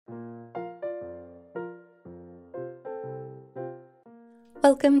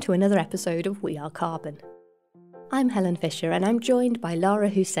Welcome to another episode of We Are Carbon. I'm Helen Fisher and I'm joined by Lara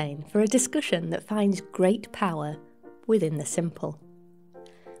Hussein for a discussion that finds great power within the simple.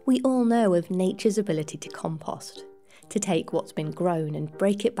 We all know of nature's ability to compost, to take what's been grown and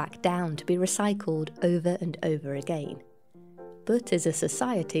break it back down to be recycled over and over again. But as a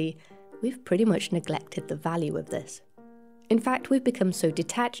society, we've pretty much neglected the value of this. In fact, we've become so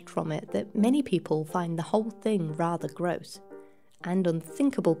detached from it that many people find the whole thing rather gross. And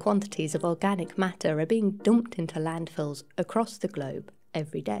unthinkable quantities of organic matter are being dumped into landfills across the globe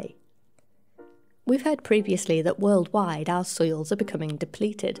every day. We've heard previously that worldwide our soils are becoming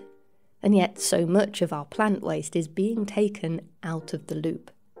depleted, and yet so much of our plant waste is being taken out of the loop.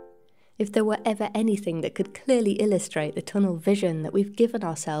 If there were ever anything that could clearly illustrate the tunnel vision that we've given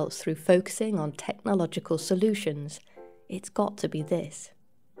ourselves through focusing on technological solutions, it's got to be this.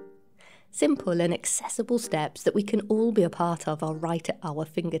 Simple and accessible steps that we can all be a part of are right at our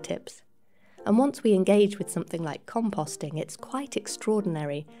fingertips. And once we engage with something like composting, it's quite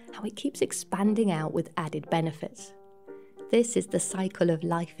extraordinary how it keeps expanding out with added benefits. This is the cycle of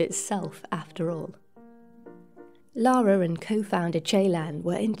life itself, after all. Lara and co-founder Ceylan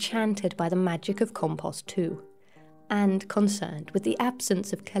were enchanted by the magic of compost too, and concerned with the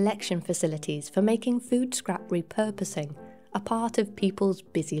absence of collection facilities for making food scrap repurposing a part of people's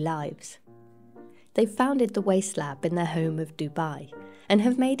busy lives. They've founded the Waste Lab in their home of Dubai and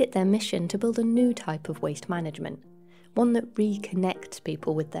have made it their mission to build a new type of waste management, one that reconnects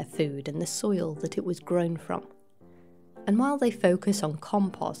people with their food and the soil that it was grown from. And while they focus on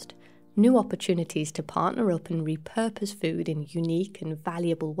compost, new opportunities to partner up and repurpose food in unique and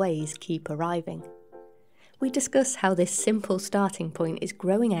valuable ways keep arriving. We discuss how this simple starting point is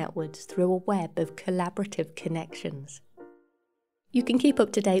growing outwards through a web of collaborative connections. You can keep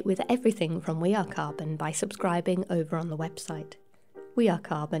up to date with everything from We Are Carbon by subscribing over on the website,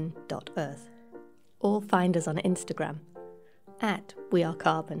 wearecarbon.earth, or find us on Instagram, at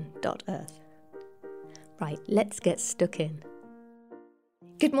wearecarbon.earth. Right, let's get stuck in.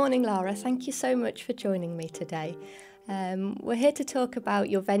 Good morning, Lara. Thank you so much for joining me today. We're here to talk about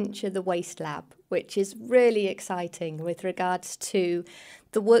your venture, the Waste Lab, which is really exciting with regards to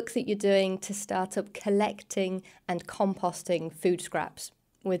the work that you're doing to start up collecting and composting food scraps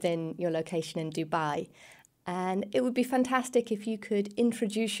within your location in Dubai. And it would be fantastic if you could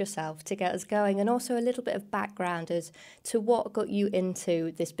introduce yourself to get us going, and also a little bit of background as to what got you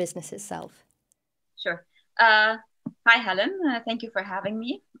into this business itself. Sure. Hi, Helen. Thank you for having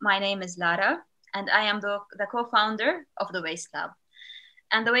me. My name is Lara, and I am the co-founder of the Waste Lab.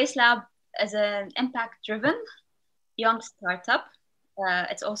 And the Waste Lab is an impact-driven young startup.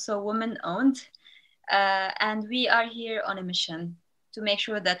 It's also women-owned. And we are here on a mission to make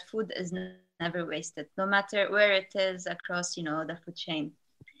sure that food is never wasted, no matter where it is across, the food chain.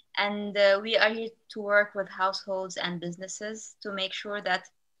 And we are here to work with households and businesses to make sure that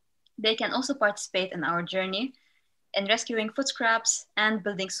they can also participate in our journey in rescuing food scraps and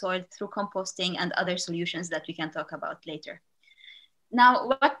building soil through composting and other solutions that we can talk about later. Now,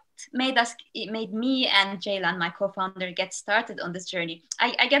 what made me and Ceylan, my co-founder, get started on this journey?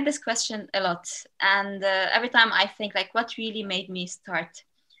 I get this question a lot, and every time I think, what really made me start?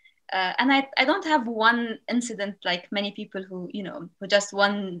 And I don't have one incident like many people who just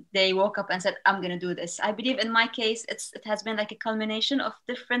one day woke up and said, I'm going to do this. I believe in my case, it has been like a culmination of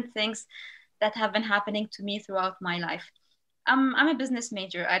different things that have been happening to me throughout my life. I'm a business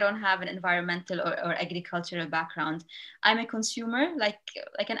major. I don't have an environmental or agricultural background. I'm a consumer, like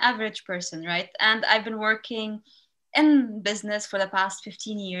an average person, right? And I've been working in business for the past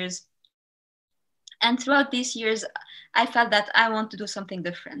 15 years. And throughout these years, I felt that I want to do something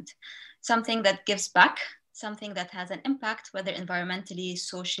different, something that gives back, something that has an impact, whether environmentally,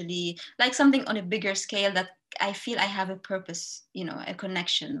 socially, like something on a bigger scale that I feel I have a purpose, a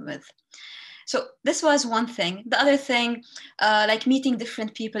connection with. So this was one thing. The other thing, like meeting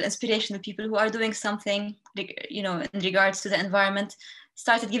different people, inspirational people who are doing something, in regards to the environment,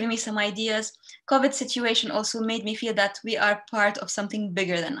 started giving me some ideas. COVID situation also made me feel that we are part of something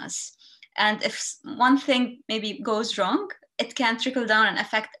bigger than us. And if one thing maybe goes wrong, it can trickle down and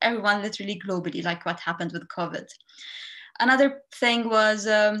affect everyone literally globally, like what happened with COVID. Another thing was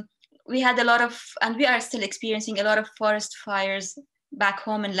we had a lot of, and we are still experiencing a lot of forest fires back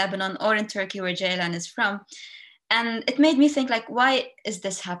home in Lebanon or in Turkey, where Ceylan is from. And it made me think, why is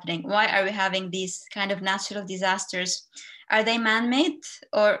this happening? Why are we having these kind of natural disasters? Are they man-made,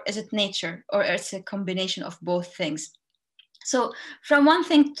 or is it nature, or it's a combination of both things? So from one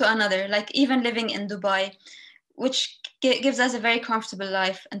thing to another, even living in Dubai, which gives us a very comfortable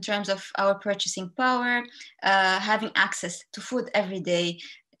life in terms of our purchasing power, having access to food every day,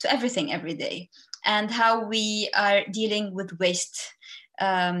 to everything every day, and how we are dealing with waste.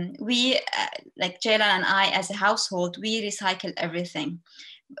 Like Jayla and I, as a household, we recycle everything.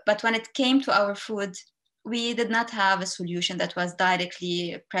 But when it came to our food, we did not have a solution that was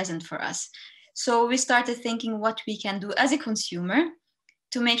directly present for us. So we started thinking what we can do as a consumer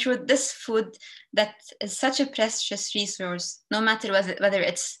to make sure this food that is such a precious resource, no matter whether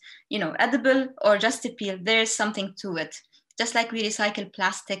it's, edible or just a peel, there's something to it. Just like we recycle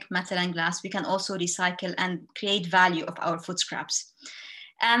plastic, metal, and glass, we can also recycle and create value of our food scraps.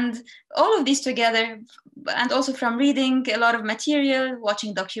 And all of these together, and also from reading a lot of material,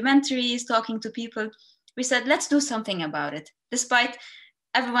 watching documentaries, talking to people, we said, let's do something about it. Despite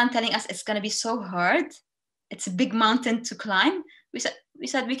everyone telling us it's going to be so hard, it's a big mountain to climb, we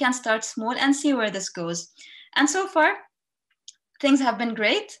said we can start small and see where this goes. And so far, things have been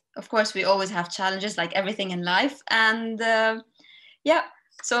great. Of course, we always have challenges like everything in life. And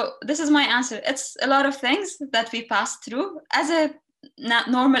so this is my answer. It's a lot of things that we pass through as a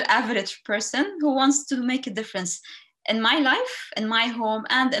normal average person who wants to make a difference in my life, in my home,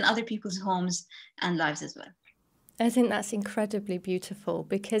 and in other people's homes and lives as well. I think that's incredibly beautiful,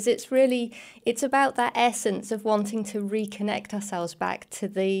 because it's about that essence of wanting to reconnect ourselves back to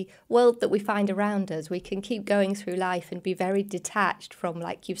the world that we find around us. We can keep going through life and be very detached from,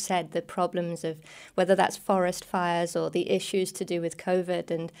 like you've said, the problems of whether that's forest fires or the issues to do with COVID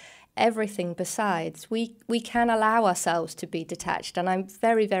and everything besides. We can allow ourselves to be detached. And I'm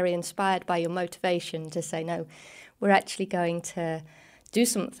very, very inspired by your motivation to say, no, we're actually going to do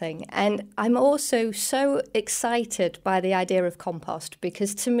something. And I'm also so excited by the idea of compost,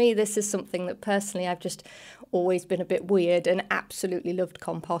 because to me, this is something that personally I've just always been a bit weird and absolutely loved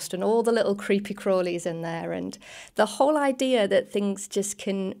compost and all the little creepy crawlies in there. And the whole idea that things just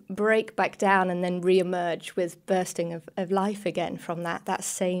can break back down and then re-emerge with bursting of life again from that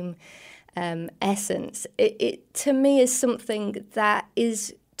same essence. It to me is something that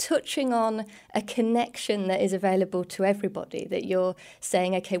is touching on a connection that is available to everybody, that you're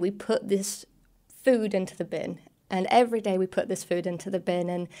saying, okay, we put this food into the bin, and every day we put this food into the bin,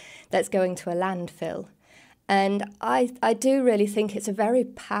 and that's going to a landfill. And I do really think it's a very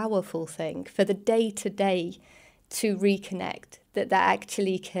powerful thing for the day-to-day to reconnect, that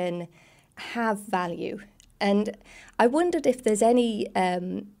actually can have value. And I wondered if there's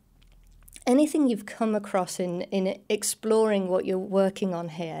anything you've come across in exploring what you're working on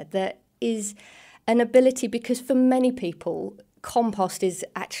here that is an ability, because for many people, compost is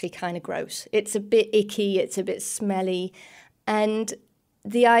actually kind of gross. It's a bit icky, it's a bit smelly. And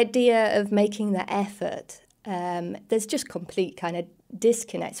the idea of making the effort, there's just complete kind of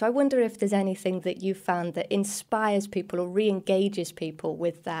disconnect. So I wonder if there's anything that you've found that inspires people or re-engages people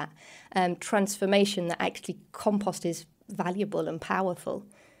with that transformation, that actually compost is valuable and powerful.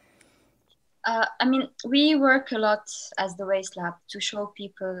 We work a lot as the Waste Lab to show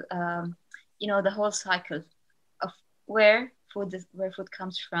people, the whole cycle of where food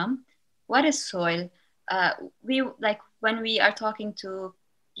comes from, what is soil. When we are talking to,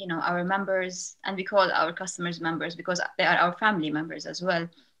 our members, and we call our customers members because they are our family members as well.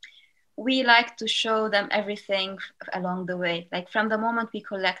 We like to show them everything along the way, like from the moment we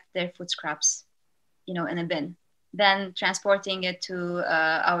collect their food scraps, in a bin, then transporting it to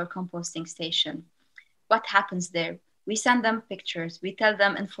our composting station. What happens there? We send them pictures. We tell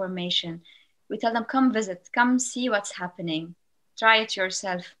them information. We tell them, come visit, come see what's happening. Try it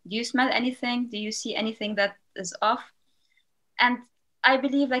yourself. Do you smell anything? Do you see anything that is off? And I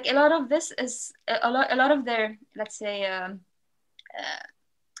believe like a lot of this is a lot of their, let's say,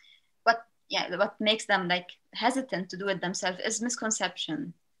 what makes them like hesitant to do it themselves is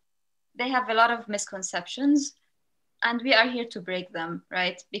misconception. They have a lot of misconceptions, and we are here to break them,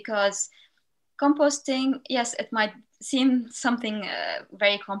 right? Because composting, yes, it might seem something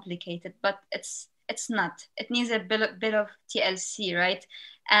very complicated, but it's not. It needs a bit of TLC, right?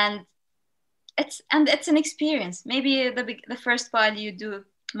 And it's an experience. Maybe the first pile you do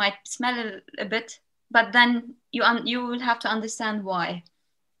might smell a bit, but then you will have to understand why.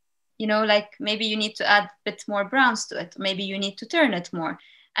 Like maybe you need to add a bit more browns to it. Maybe you need to turn it more.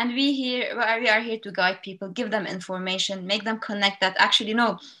 And we are here to guide people, give them information, make them connect that actually,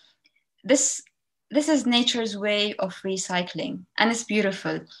 no, this is nature's way of recycling, and it's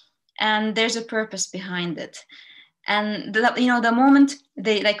beautiful, and there's a purpose behind it. And the moment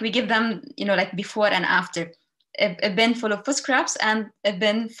we give them, before and after, a bin full of food scraps and a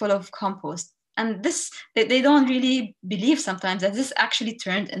bin full of compost. And this, they don't really believe sometimes that this actually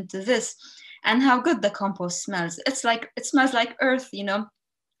turned into this. and how good the compost smells. It smells like earth,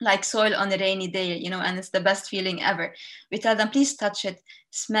 like soil on a rainy day, and it's the best feeling ever. We tell them, please touch it,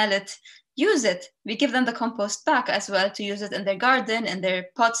 smell it, use it. We give them the compost back as well to use it in their garden, in their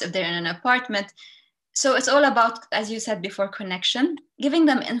pots if they're in an apartment. So it's all about, as you said before, connection, giving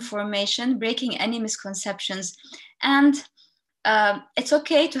them information, breaking any misconceptions. And it's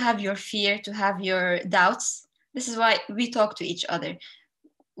okay to have your fear, to have your doubts. This is why we talk to each other.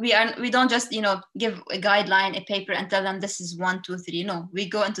 We don't just give a guideline, a paper, and tell them this is 1, 2, 3. No, we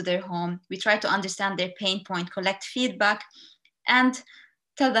go into their home, we try to understand their pain point, collect feedback, and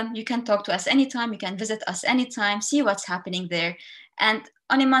tell them you can talk to us anytime, you can visit us anytime, see what's happening there. And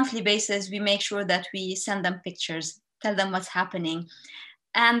on a monthly basis, we make sure that we send them pictures, tell them what's happening,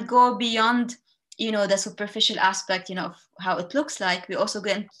 and go beyond the superficial aspect of how it looks like. We also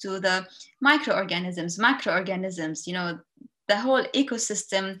go into the microorganisms, macroorganisms, the whole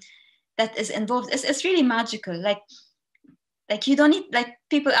ecosystem that is involved. It's really magical. Like you don't need, like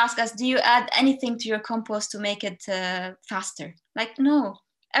people ask us, do you add anything to your compost to make it faster? Like, no,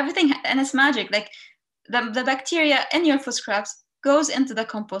 everything, and it's magic. Like the bacteria in your food scraps goes into the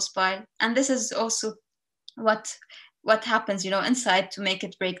compost pile, and this is also what happens inside to make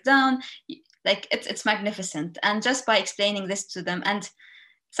it break down. Like it's magnificent. And just by explaining this to them, and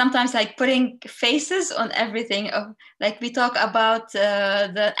sometimes like putting faces on everything, like we talk about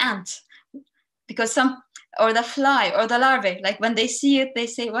the ant, because or the fly or the larvae, like when they see it, they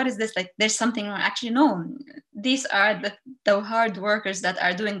say, what is this? Like there's something wrong. Actually, no, these are the hard workers that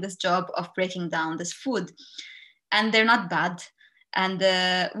are doing this job of breaking down this food, and they're not bad. And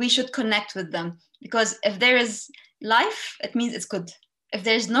we should connect with them, because if there is life, it means it's good. If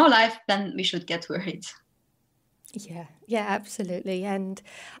there's no life, then we should get worried. Yeah, absolutely. And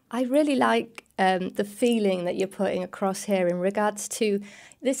I really like the feeling that you're putting across here in regards to,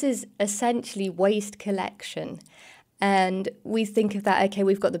 this is essentially waste collection. And we think of that, okay,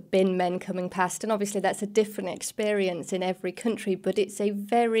 we've got the bin men coming past, and obviously that's a different experience in every country, but it's a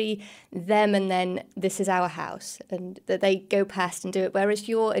very them and then this is our house, and that they go past and do it, whereas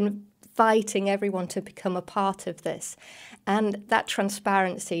you're inviting everyone to become a part of this. And that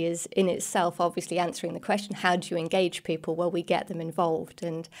transparency is in itself obviously answering the question, how do you engage people? Well, we get them involved,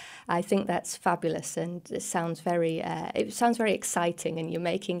 and I think that's fabulous, and it sounds very exciting, and you're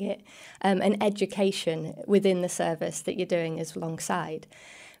making it an education within the service that you're doing as alongside.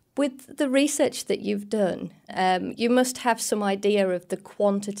 With the research that you've done, you must have some idea of the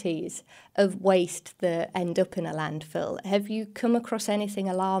quantities of waste that end up in a landfill. Have you come across anything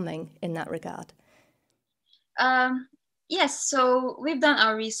alarming in that regard? Yes, so we've done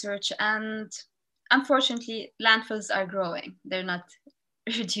our research, and unfortunately, landfills are growing. They're not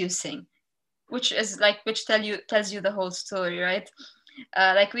reducing, which tells you the whole story, right?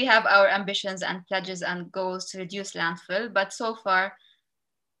 Like we have our ambitions and pledges and goals to reduce landfill, but so far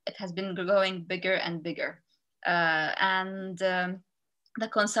it has been growing bigger and bigger. And the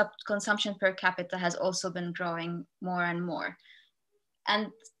consumption per capita has also been growing more and more. And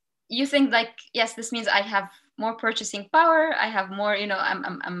you think like, yes, this means I have more purchasing power, I have more,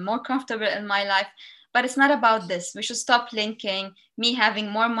 I'm more comfortable in my life, but it's not about this. We should stop linking me having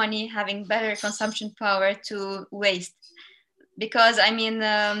more money, having better consumption power to waste. Because I mean,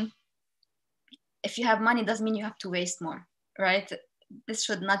 if you have money, doesn't mean you have to waste more, right? This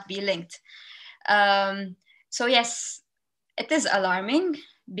should not be linked. So yes, it is alarming,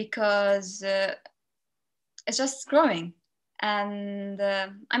 because it's just growing. And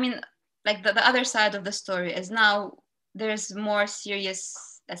I mean, like the other side of the story is now there's more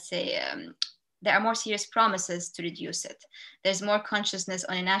serious, let's say, there are more serious promises to reduce it. There's more consciousness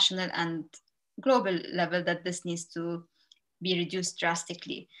on a national and global level that this needs to be reduced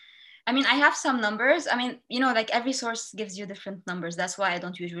drastically. I mean, I have some numbers. I mean, like every source gives you different numbers. That's why I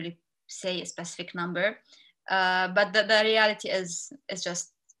don't usually say a specific number. But the reality is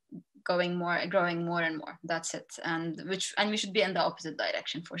just growing more and more. That's it. And we should be in the opposite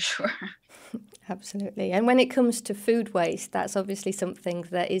direction for sure. Absolutely. And when it comes to food waste, that's obviously something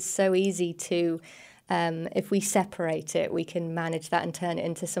that is so easy to, if we separate it, we can manage that and turn it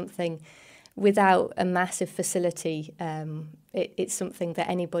into something without a massive facility. It's something that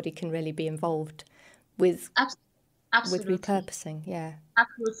anybody can really be involved with. Absolutely. With repurposing, yeah.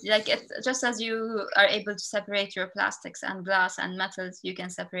 Absolutely. Like it's just as you are able to separate your plastics and glass and metals, you can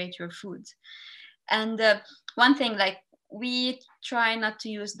separate your food. And one thing, like we try not to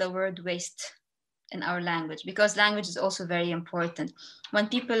use the word waste in our language, because language is also very important. When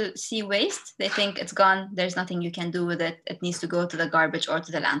people see waste, they think it's gone, there's nothing you can do with it, it needs to go to the garbage or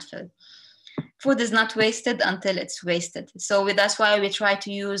to the landfill. food is not wasted until it's wasted. So that's why we try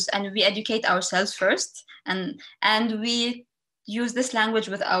to use, and we educate ourselves first, and we use this language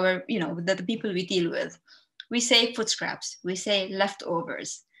with our, with the people we deal with. We say food scraps, we say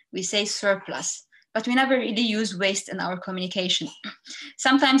leftovers, we say surplus, but we never really use waste in our communication.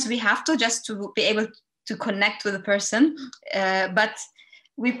 Sometimes we have to, just to be able to connect with a person, but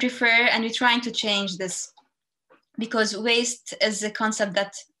we prefer, and we're trying to change this, because waste is a concept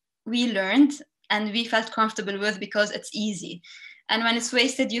that we learned and we felt comfortable with because it's easy. And when it's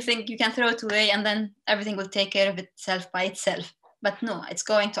wasted, you think you can throw it away and then everything will take care of itself by itself. But no, it's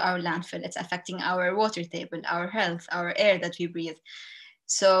going to our landfill. It's affecting our water table, our health, our air that we breathe.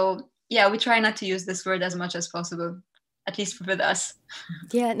 So yeah, we try not to use this word as much as possible, at least with us.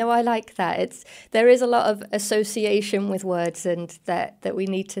 Yeah, no, I like that. There is a lot of association with words, and that we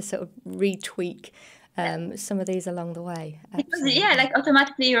need to sort of retweak some of these along the way. Because, yeah, like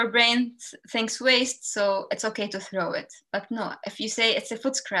automatically your brain thinks waste, so it's okay to throw it. But no, if you say it's a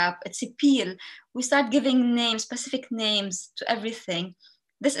food scrap, it's a peel, we start giving names, specific names to everything.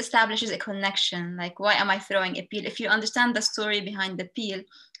 This establishes a connection. Like, why am I throwing a peel? If you understand the story behind the peel,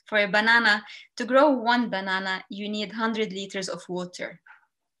 for a banana, to grow one banana, you need 100 liters of water,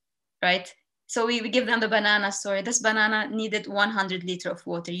 right? So we give them the banana story. This banana needed 100 liters of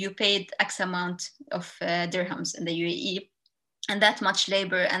water. You paid X amount of dirhams in the UAE, and that much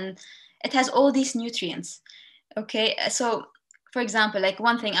labor, and it has all these nutrients. Okay, so for example, like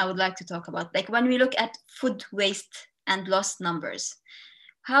one thing I would like to talk about, like when we look at food waste and lost numbers,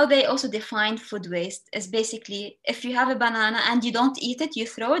 how they also define food waste is basically, if you have a banana and you don't eat it, you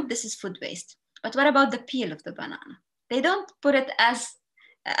throw it, this is food waste. But what about the peel of the banana? They don't put it as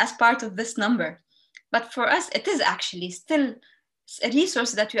part of this number. But for us, it is actually still a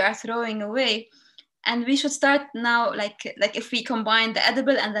resource that we are throwing away. And we should start now, like if we combine the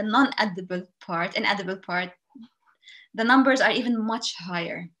edible and the non-edible part, inedible part, the numbers are even much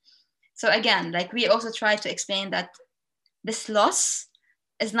higher. So again, like we also try to explain that this loss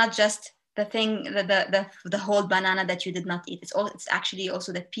is not just the thing, the whole banana that you did not eat. It's actually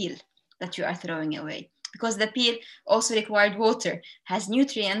also the peel that you are throwing away, because the peel also required water, has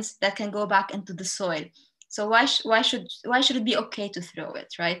nutrients that can go back into the soil. So why should it be okay to throw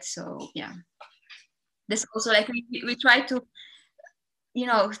it, right? So yeah, this also, like we try to,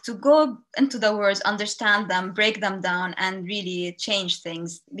 to go into the words, understand them, break them down, and really change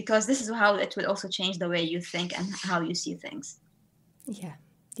things, because this is how it will also change the way you think and how you see things.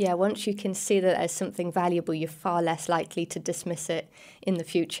 Yeah, once you can see that as something valuable, you're far less likely to dismiss it in the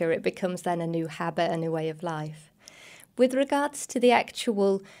future. It becomes then a new habit, a new way of life. With regards to the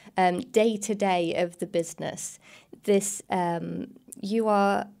actual day-to-day of the business, this you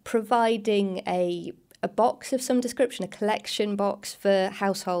are providing a box of some description, a collection box for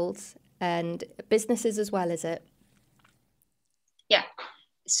households and businesses as well, is it? Yeah.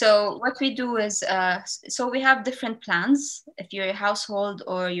 So what we do is, so we have different plans if you're a household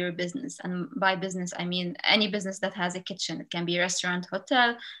or you're a business. And by business, I mean any business that has a kitchen. It can be a restaurant,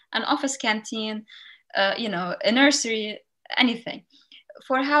 hotel, an office canteen, a nursery, anything.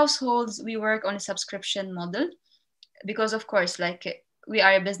 For households, we work on a subscription model because, of course, like we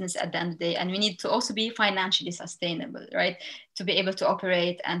are a business at the end of the day, and we need to also be financially sustainable, right? To be able to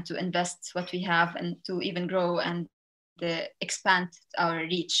operate and to invest what we have and to even grow and expand our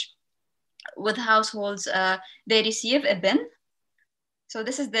reach. With households, they receive a bin. So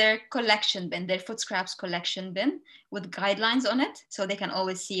this is their collection bin, their food scraps collection bin with guidelines on it. So they can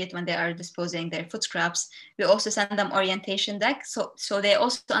always see it when they are disposing their food scraps. We also send them orientation deck. So they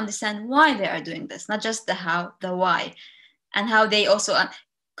also understand why they are doing this, not just the how, the why, and how they also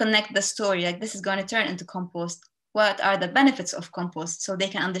connect the story. Like, this is going to turn into compost. What are the benefits of compost? So they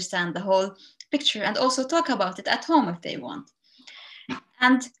can understand the whole picture and also talk about it at home if they want.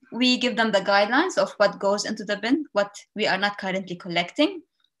 And we give them the guidelines of what goes into the bin, what we are not currently collecting,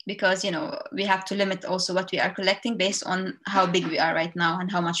 because we have to limit also what we are collecting based on how big we are right now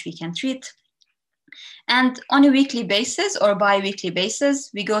and how much we can treat. And on a weekly basis or bi-weekly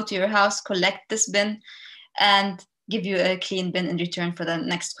basis, we go to your house, collect this bin, and give you a clean bin in return for the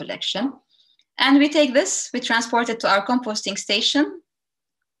next collection. And we take this, we transport it to our composting station,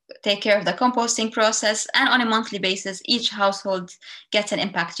 take care of the composting process, and on a monthly basis, each household gets an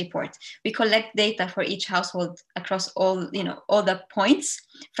impact report. We collect data for each household across all the points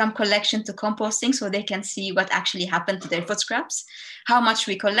from collection to composting, so they can see what actually happened to their food scraps, how much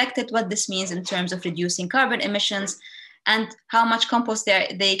we collected, what this means in terms of reducing carbon emissions, and how much compost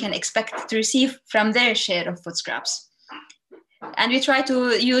they can expect to receive from their share of food scraps. And we try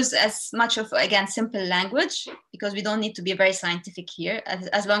to use as much of, again, simple language, because we don't need to be very scientific here.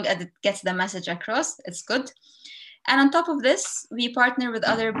 As long as it gets the message across, it's good. And on top of this, we partner with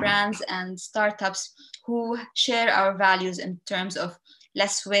other brands and startups who share our values in terms of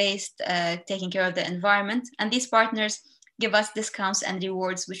less waste, taking care of the environment. And these partners give us discounts and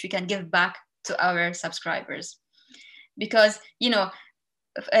rewards, which we can give back to our subscribers. Because, you know,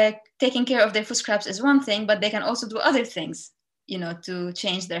 taking care of their food scraps is one thing, but they can also do other things, you know, to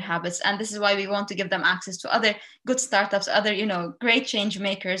change their habits. And this is why we want to give them access to other good startups, other, you know, great change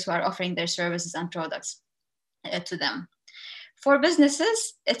makers who are offering their services and products to them. For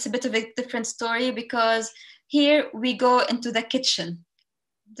businesses, it's a bit of a different story, because here we go into the kitchen.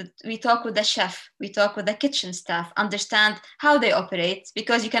 We talk with the chef, we talk with the kitchen staff, understand how they operate,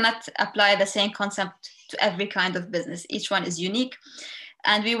 because you cannot apply the same concept to every kind of business. Each one is unique.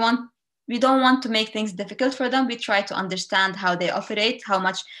 And we don't want to make things difficult for them. We try to understand how they operate, how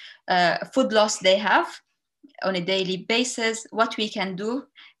much food loss they have on a daily basis, what we can do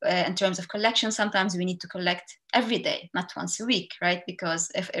in terms of collection. Sometimes we need to collect every day, not once a week, right?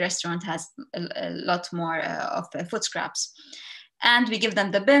 Because if a restaurant has a lot more of food scraps. And we give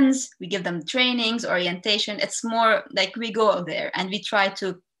them the bins, we give them trainings, orientation. It's more like we go there and we try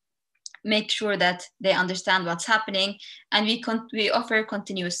to make sure that they understand what's happening, and we offer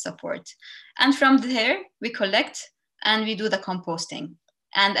continuous support. And from there, we collect and we do the composting.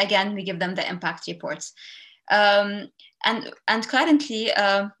 And again, we give them the impact reports. And currently,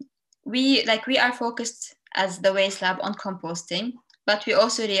 we are focused as the Waste Lab on composting, but we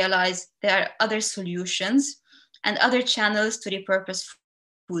also realize there are other solutions and other channels to repurpose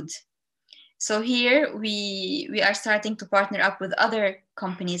food. So here we are starting to partner up with other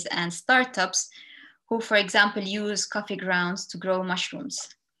companies and startups who, for example, use coffee grounds to grow mushrooms.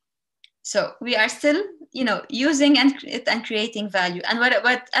 So we are still, you know, using it and creating value. And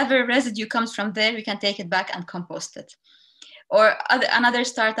whatever residue comes from there, we can take it back and compost it. Or another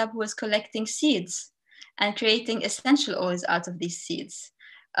startup who is collecting seeds and creating essential oils out of these seeds.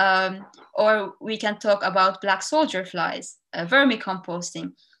 Or we can talk about black soldier flies,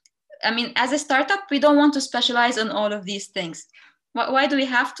 vermicomposting. I mean, as a startup, we don't want to specialize on all of these things. Why do we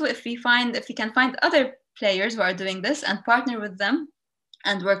have to? If we can find other players who are doing this and partner with them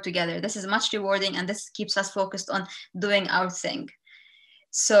and work together, this is much rewarding, and this keeps us focused on doing our thing.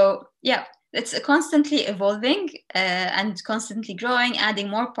 So yeah, it's constantly evolving and constantly growing, adding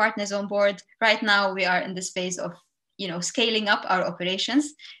more partners on board. Right now, we are in this phase of, you know, scaling up our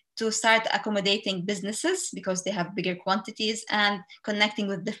operations to start accommodating businesses because they have bigger quantities, and connecting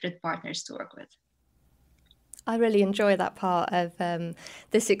with different partners to work with. I really enjoy that part of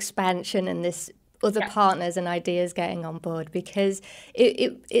this expansion and this other partners and ideas getting on board, because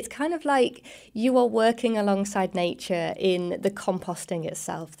it's kind of like you are working alongside nature in the composting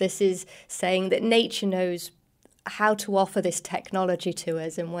itself. This is saying that nature knows how to offer this technology to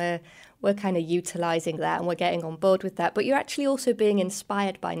us, and we're kind of utilizing that and we're getting on board with that. But you're actually also being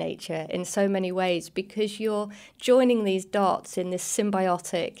inspired by nature in so many ways, because you're joining these dots in this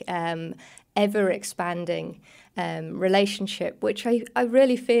symbiotic, ever-expanding relationship, which I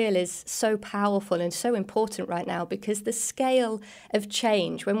really feel is so powerful and so important right now, because the scale of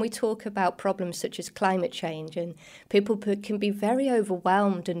change, when we talk about problems such as climate change, and people can be very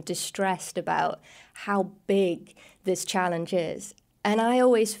overwhelmed and distressed about how big this challenge is. And I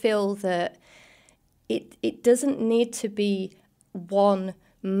always feel that it doesn't need to be one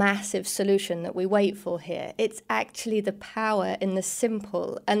massive solution that we wait for here. It's actually the power in the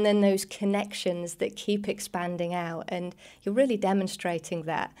simple, and then those connections that keep expanding out. And you're really demonstrating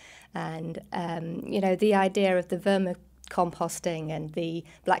that. And, you know, the idea of the vermicomposting and the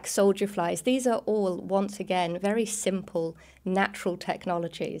black soldier flies, these are all, once again, very simple, natural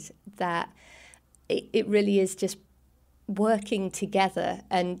technologies that it really is just working together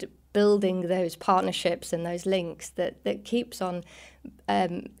and building those partnerships and those links that keeps on,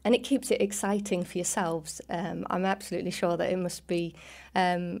 and it keeps it exciting for yourselves. I'm absolutely sure that it must be,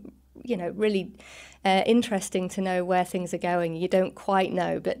 you know, really interesting to know where things are going. You don't quite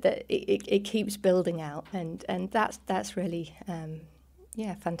know, but that it keeps building out, and that's really,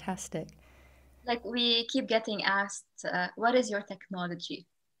 yeah, fantastic. Like, we keep getting asked, what is your technology?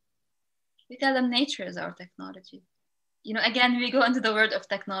 We tell them nature is our technology. You know, again, we go into the word of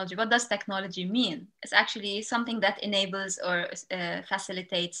technology. What does technology mean? It's actually something that enables or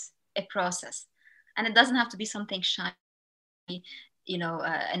facilitates a process. And it doesn't have to be something shiny, you know,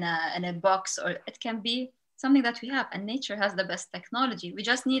 in a box, or it can be something that we have. And nature has the best technology. We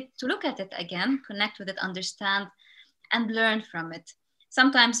just need to look at it again, connect with it, understand, and learn from it.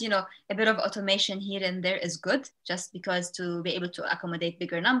 Sometimes, a bit of automation here and there is good, just because to be able to accommodate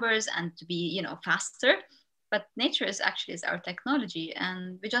bigger numbers and to be, faster. But nature is our technology,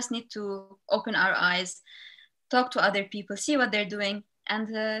 and we just need to open our eyes, talk to other people, see what they're doing,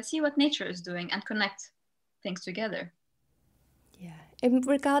 and see what nature is doing, and connect things together. Yeah. In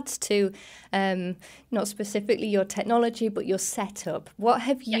regards to not specifically your technology, but your setup, what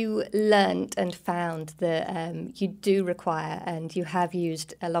have you learned and found that you do require and you have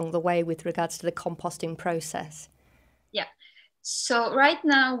used along the way with regards to the composting process? Yeah. So right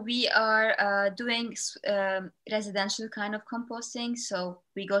now we are doing residential kind of composting. So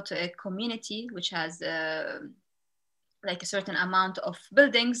we go to a community which has like a certain amount of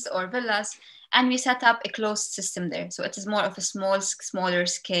buildings or villas, and we set up a closed system there. So it is more of a smaller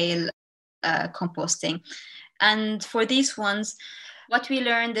scale composting. And for these ones, what we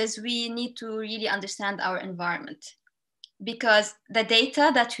learned is we need to really understand our environment, because the data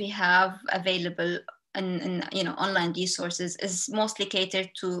that we have available in online resources is mostly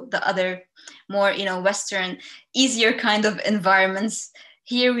catered to the other more Western, easier kind of environments.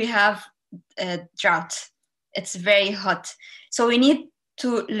 Here we have a drought. It's very hot. So we need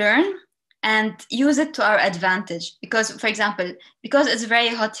to learn and use it to our advantage. Because, for example, because it's very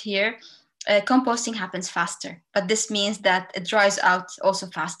hot here, composting happens faster. But this means that it dries out also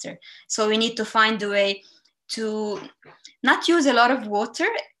faster. So we need to find a way to not use a lot of water,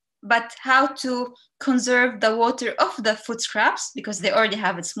 but how to conserve the water of the food scraps, because they already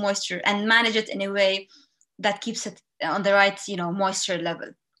have its moisture, and manage it in a way that keeps it on the right moisture level.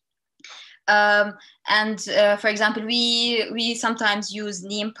 For example, we sometimes use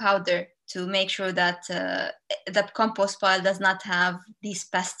neem powder to make sure that the compost pile does not have these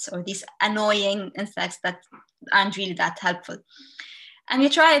pests or these annoying insects that aren't really that helpful. And we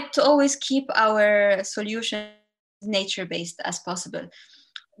try to always keep our solution nature-based as possible.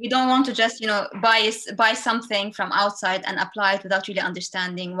 We don't want to just buy something from outside and apply it without really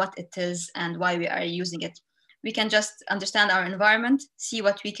understanding what it is and why we are using it. We can just understand our environment, see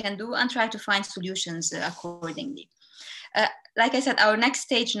what we can do, and try to find solutions accordingly. Like I said, our next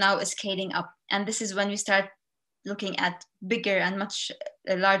stage now is scaling up. And this is when we start looking at bigger and much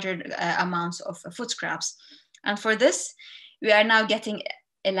larger amounts of food scraps. And for this, we are now getting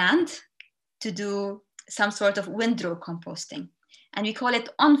a land to do some sort of windrow composting. And we call it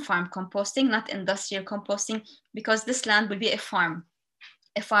on-farm composting, not industrial composting, because this land will be a farm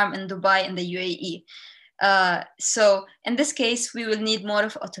in Dubai, in the UAE. So in this case, we will need more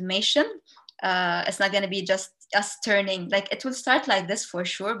of automation. It's not going to be just us turning, like it will start like this for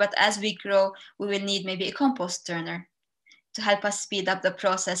sure, but as we grow, we will need maybe a compost turner to help us speed up the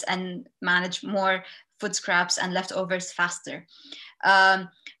process and manage more food scraps and leftovers faster.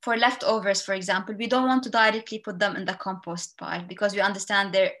 For leftovers, for example, we don't want to directly put them in the compost pile, because we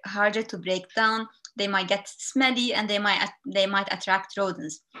understand they're harder to break down. They might get smelly, and they might attract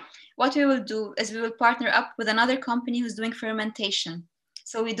rodents. What we will do is we will partner up with another company who's doing fermentation.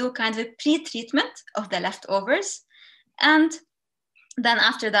 So we do kind of a pre-treatment of the leftovers, and then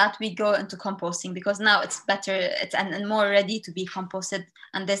after that we go into composting, because now it's better, and more ready to be composted,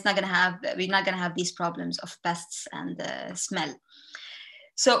 and we're not gonna have these problems of pests and smell.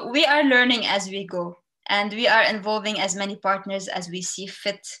 So we are learning as we go, and we are involving as many partners as we see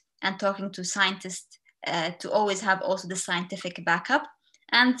fit, and talking to scientists to always have also the scientific backup.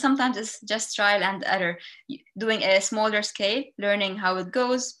 And sometimes it's just trial and error, doing a smaller scale, learning how it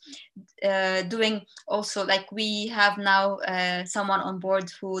goes, doing also, like we have now someone on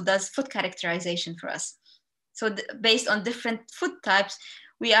board who does food characterization for us. So based on different food types,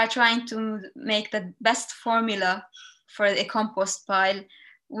 we are trying to make the best formula for a compost pile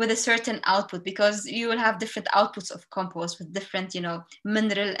with a certain output, because you will have different outputs of compost with different,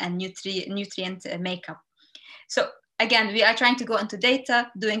 mineral and nutrient makeup. So again, we are trying to go into data,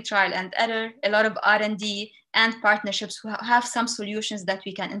 doing trial and error, a lot of R&D and partnerships who have some solutions that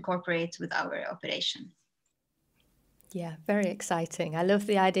we can incorporate with our operation. Yeah, very exciting. I love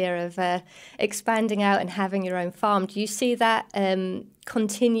the idea of expanding out and having your own farm. Do you see that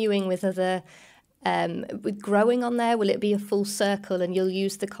continuing with other, with growing on there? Will it be a full circle and you'll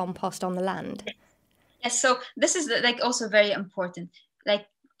use the compost on the land? Yes, so this is like also very important. Like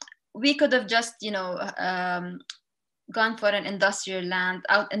we could have just, gone for an industrial land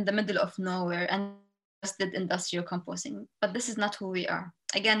out in the middle of nowhere and just did industrial composting. But this is not who we are.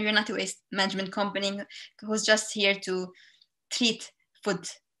 Again, we're not a waste management company who's just here to treat food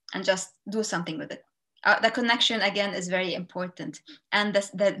and just do something with it. The connection, again, is very important. And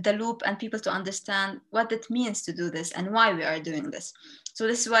the loop, and people to understand what it means to do this and why we are doing this. So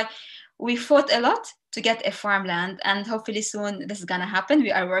this is why we fought a lot to get a farmland, and hopefully soon this is going to happen.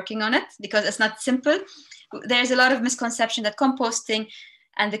 We are working on it because it's not simple. There's a lot of misconception that composting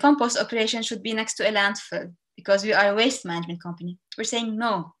and the compost operation should be next to a landfill because we are a waste management company. We're saying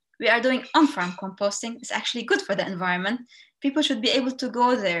no, we are doing on-farm composting. It's actually good for the environment. People should be able to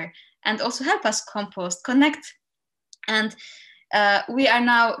go there and also help us compost, connect. And we are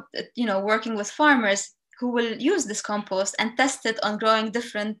now, working with farmers who will use this compost and test it on growing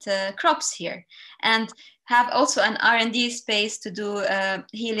different crops here, and have also an R&D space to do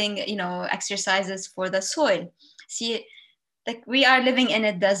healing, exercises for the soil. See, like we are living in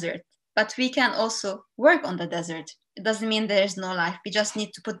a desert, but we can also work on the desert. It doesn't mean there's no life. We just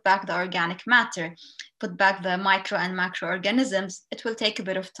need to put back the organic matter, put back the micro and macroorganisms. It will take a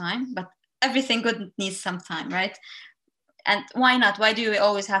bit of time, but everything good needs some time, right? And why not? Why do we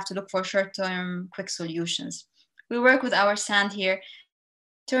always have to look for short-term, quick solutions? We work with our sand here,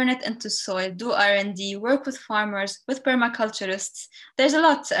 turn it into soil, do R&D, work with farmers, with permaculturists. There's a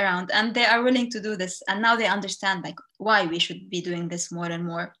lot around, and they are willing to do this. And now they understand like why we should be doing this more and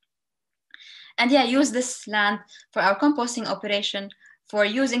more. And yeah, use this land for our composting operation, for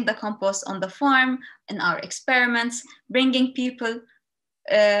using the compost on the farm, in our experiments, bringing people,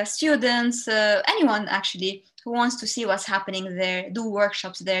 students, anyone actually who wants to see what's happening there, do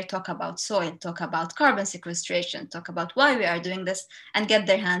workshops there, talk about soil, talk about carbon sequestration, talk about why we are doing this, and get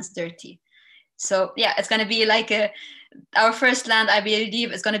their hands dirty. So yeah, it's going to be like our first land, I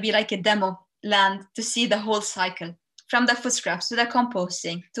believe, is going to be like a demo land to see the whole cycle, from the food scraps to the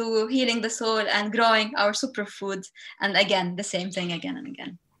composting to healing the soil and growing our superfoods, and again the same thing again and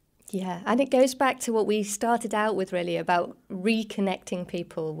again. Yeah, and it goes back to what we started out with, really, about reconnecting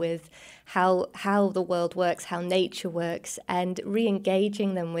people with how the world works, how nature works, and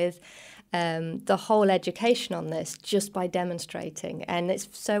re-engaging them with the whole education on this just by demonstrating. And it's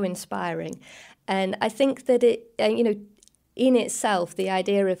so inspiring. And I think that in itself, the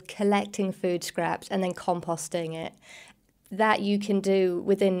idea of collecting food scraps and then composting it, that you can do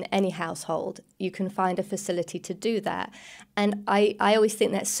within any household. You can find a facility to do that. And I always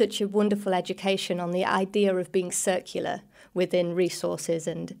think that's such a wonderful education on the idea of being circular within resources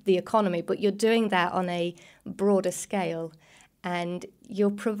and the economy, but you're doing that on a broader scale, and you're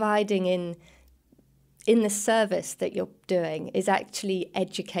providing in the service that you're doing is actually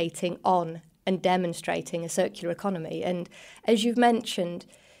educating on and demonstrating a circular economy. And as you've mentioned,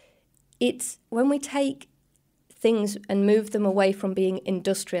 it's when we take things and move them away from being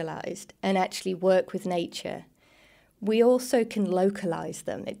industrialized and actually work with nature, we also can localize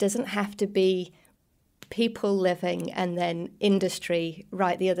them. It doesn't have to be people living and then industry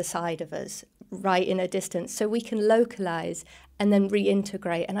right the other side of us, right in a distance. So we can localize and then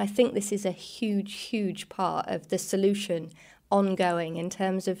reintegrate. And I think this is a huge, huge part of the solution ongoing in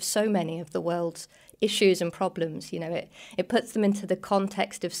terms of so many of the world's issues and problems. It puts them into the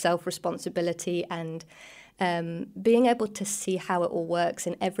context of self-responsibility and being able to see how it all works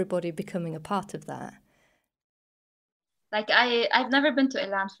and everybody becoming a part of that. Like I've never been to a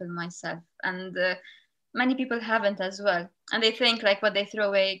landfill myself, and many people haven't as well. And they think like what they throw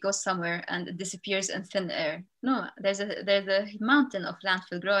away goes somewhere and it disappears in thin air. No, there's a mountain of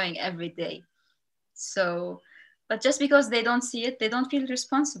landfill growing every day. So, but just because they don't see it, they don't feel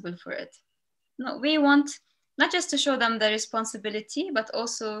responsible for it. No, we want not just to show them the responsibility, but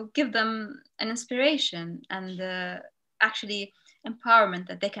also give them an inspiration and actually empowerment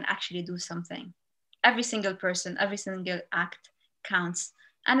that they can actually do something. Every single person, every single act counts.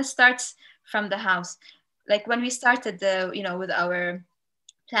 And it starts from the house. Like when we started with our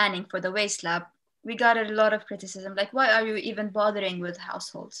planning for the waste lab, we got a lot of criticism. Like, why are you even bothering with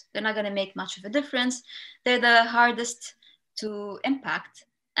households? They're not going to make much of a difference. They're the hardest to impact.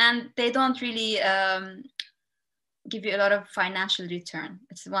 And they don't really give you a lot of financial return.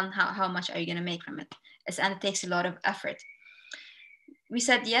 It's one, how much are you going to make from it? And it takes a lot of effort. We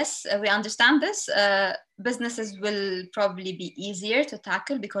said, yes, we understand this. Businesses will probably be easier to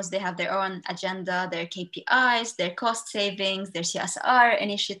tackle because they have their own agenda, their KPIs, their cost savings, their CSR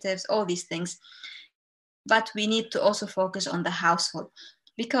initiatives, all these things. But we need to also focus on the household,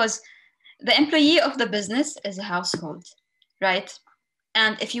 because the employee of the business is a household, right?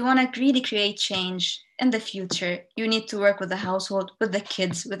 And if you want to really create change in the future, you need to work with the household, with the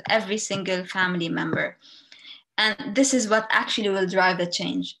kids, with every single family member. And this is what actually will drive the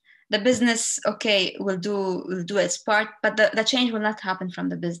change. The business, okay, will do its part, but the change will not happen from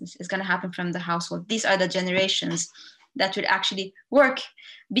the business. It's going to happen from the household. These are the generations that will actually work,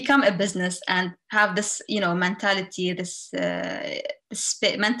 become a business, and have this, mentality, this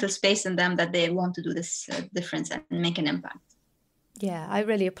mental space in them that they want to do this difference and make an impact. Yeah, I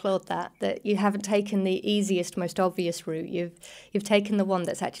really applaud that you haven't taken the easiest, most obvious route. You've taken the one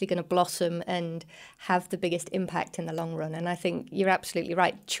that's actually going to blossom and have the biggest impact in the long run. And I think you're absolutely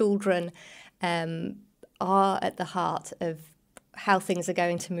right. Children are at the heart of how things are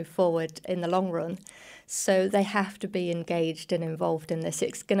going to move forward in the long run. So they have to be engaged and involved in this.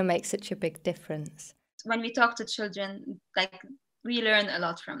 It's going to make such a big difference. When we talk to children, like, we learn a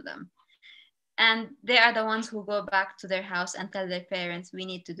lot from them. And they are the ones who go back to their house and tell their parents, we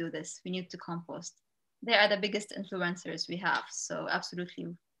need to do this, we need to compost. They are the biggest influencers we have. So absolutely,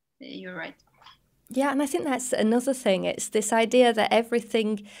 you're right. Yeah, and I think that's another thing. It's this idea that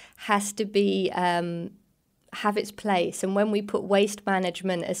everything has to be have its place. And when we put waste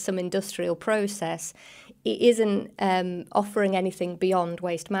management as some industrial process, it isn't offering anything beyond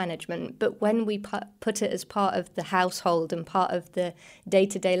waste management. But when we put it as part of the household and part of the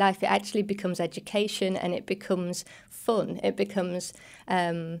day-to-day life, it actually becomes education and it becomes fun. It becomes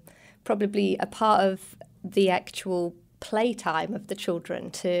probably a part of the actual playtime of the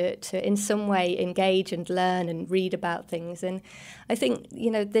children to in some way engage and learn and read about things. And I think,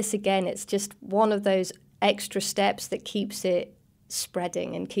 this again, it's just one of those extra steps that keeps it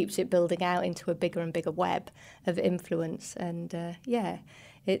spreading and keeps it building out into a bigger and bigger web of influence. And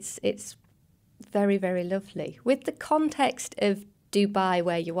it's very, very lovely. With the context of Dubai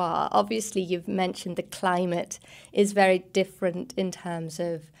where you are, obviously you've mentioned the climate is very different in terms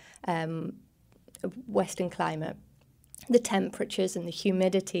of Western climate. The temperatures and the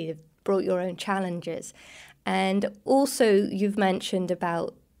humidity have brought your own challenges. And also you've mentioned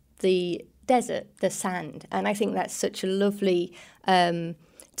about the desert, the sand. And I think that's such a lovely,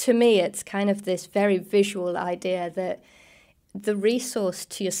 to me, it's kind of this very visual idea that the resource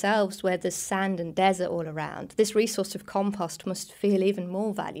to yourselves where there's sand and desert all around, this resource of compost must feel even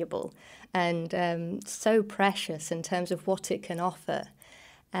more valuable and so precious in terms of what it can offer.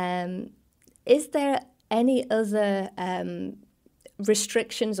 Is there any other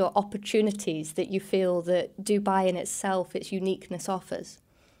restrictions or opportunities that you feel that Dubai in itself, its uniqueness offers?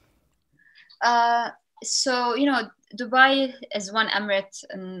 So, Dubai is one emirate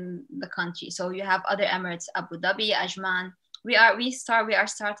in the country. So you have other emirates, Abu Dhabi, Ajman. We are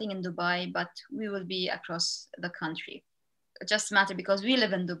starting in Dubai, but we will be across the country. It just matter because we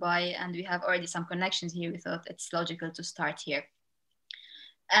live in Dubai and we have already some connections here. We thought it's logical to start here.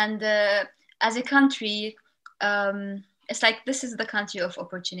 And as a country, it's like this is the country of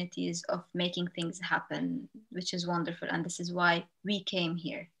opportunities, of making things happen, which is wonderful. And this is why we came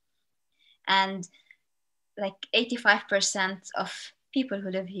here. And like 85% of people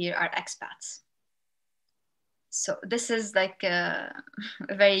who live here are expats. So this is like a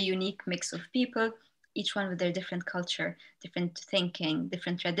very unique mix of people, each one with their different culture, different thinking,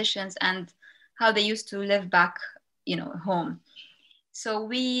 different traditions, and how they used to live back, home. So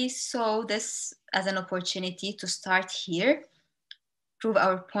we saw this as an opportunity to start here, prove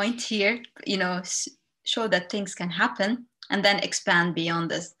our point here, show that things can happen, and then expand beyond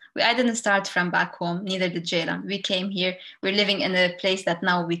this. I didn't start from back home, neither did Jayla. We came here, we're living in a place that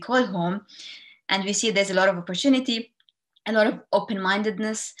now we call home, and we see there's a lot of opportunity, a lot of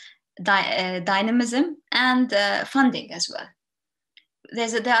open-mindedness, dynamism, and funding as well.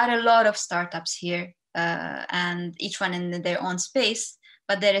 There are a lot of startups here, and each one in their own space,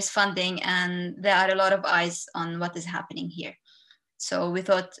 but there is funding and there are a lot of eyes on what is happening here. So we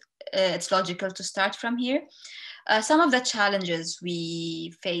thought it's logical to start from here. Some of the challenges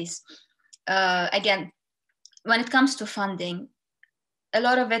we face, again, when it comes to funding, a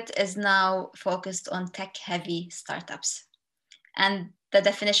lot of it is now focused on tech-heavy startups. And the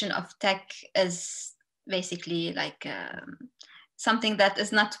definition of tech is basically like something that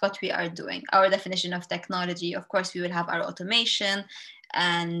is not what we are doing. Our definition of technology, of course, we will have our automation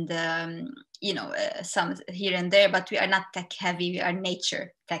and, some here and there, but we are not tech-heavy, we are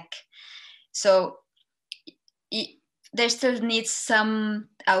nature tech. So there still needs some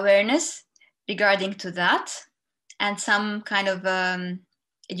awareness regarding to that and some kind of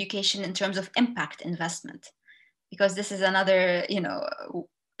education in terms of impact investment, because this is another,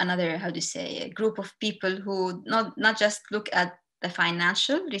 how do you say, group of people who not just look at the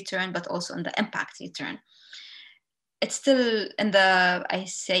financial return, but also on the impact return. It's still in the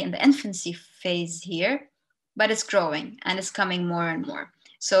infancy phase here, but it's growing and it's coming more and more.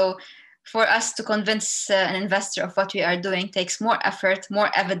 So for us to convince an investor of what we are doing takes more effort, more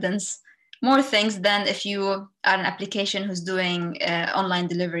evidence, more things than if you are an application who's doing online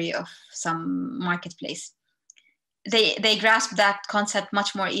delivery of some marketplace. They grasp that concept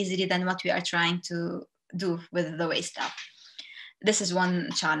much more easily than what we are trying to do with the Waste Lab. This is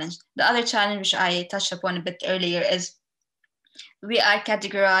one challenge. The other challenge, which I touched upon a bit earlier, is We are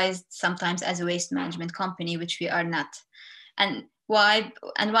categorized sometimes as a waste management company, which we are not. And why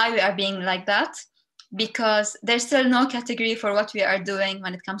we are being like that? Because there's still no category for what we are doing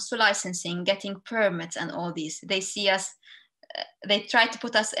when it comes to licensing, getting permits, and all these. They see us, they try to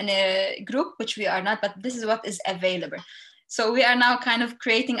put us in a group, which we are not, but this is what is available. So we are now kind of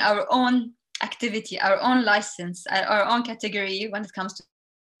creating our own activity, our own license, our own category when it comes to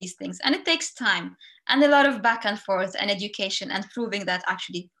these things. And it takes time and a lot of back and forth and education and proving that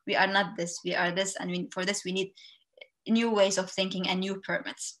actually we are not this, we are this, and for this we need new ways of thinking and new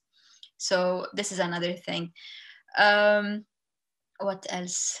permits. So this is another thing. What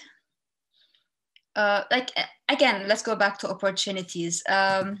else? Like, again, let's go back to opportunities.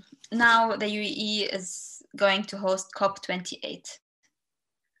 Now the UAE is going to host COP28.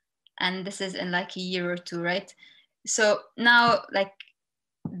 And this is in like a year or two, right? So now, like,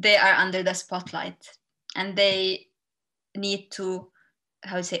 they are under the spotlight and they need to,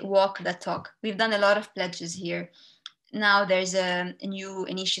 how to say, walk the talk. We've done a lot of pledges here. Now there's a new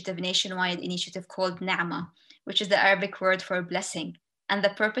initiative, nationwide initiative called Na'ma, which is the Arabic word for blessing. And the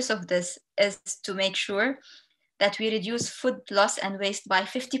purpose of this is to make sure that we reduce food loss and waste by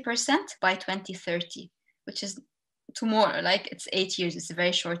 50% by 2030, which is tomorrow, like it's 8 years, it's a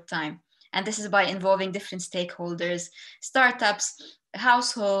very short time. And this is by involving different stakeholders, startups,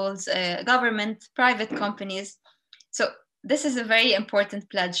 households, government, private companies. So this is a very important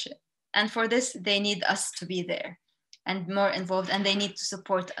pledge. And for this, they need us to be there and more involved, and they need to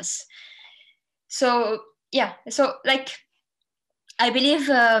support us. So yeah, so like, I believe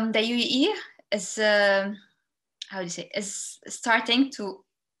the UAE is, how do you say, is starting to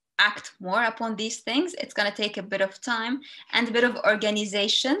act more upon these things. It's going to take a bit of time and a bit of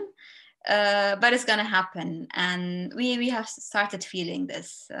organization, but it's going to happen. And we have started feeling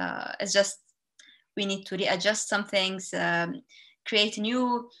this. It's just, we need to readjust some things, create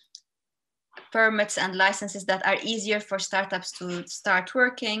new permits and licenses that are easier for startups to start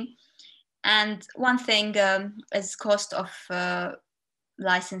working. And one thing is cost of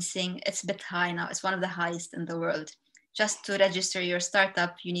licensing. It's a bit high now. It's one of the highest in the world. Just to register your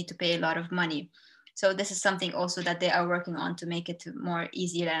startup, you need to pay a lot of money. So this is something also that they are working on to make it more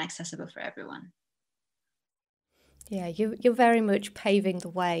easier and accessible for everyone. Yeah, you're very much paving the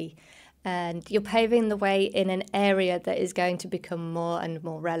way, and you're paving the way in an area that is going to become more and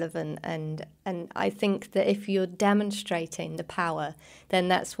more relevant. And I think that if you're demonstrating the power, then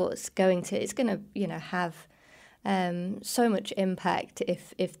that's what's going to, it's going to, you know, have so much impact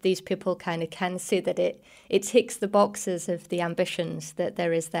if these people kind of can see that it ticks the boxes of the ambitions that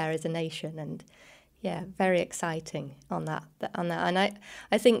there is there as a nation. And yeah, very exciting on that. And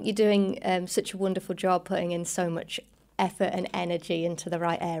I think you're doing such a wonderful job putting in so much effort and energy into the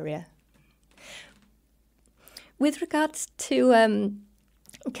right area. With regards to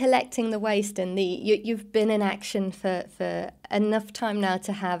collecting the waste and you've been in action for enough time now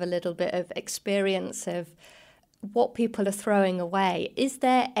to have a little bit of experience of what people are throwing away. Is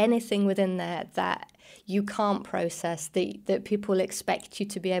there anything within there that you can't process that people expect you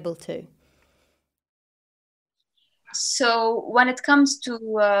to be able to? So when it comes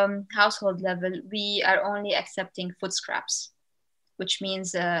to household level, we are only accepting food scraps, which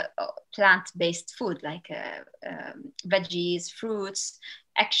means plant-based food like veggies, fruits,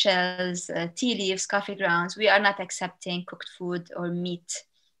 eggshells, tea leaves, coffee grounds. We are not accepting cooked food or meat.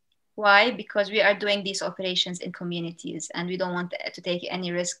 Why? Because we are doing these operations in communities and we don't want to take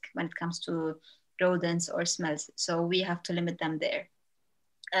any risk when it comes to rodents or smells. So we have to limit them there.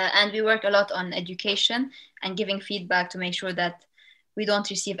 And we work a lot on education and giving feedback to make sure that we don't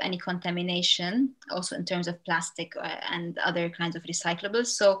receive any contamination, also in terms of plastic and other kinds of recyclables.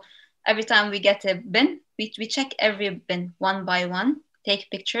 So every time we get a bin, we check every bin one by one,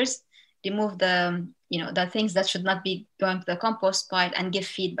 take pictures, remove the things that should not be going to the compost pile, and give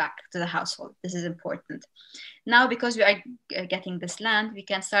feedback to the household. This is important. Now, because we are getting this land, we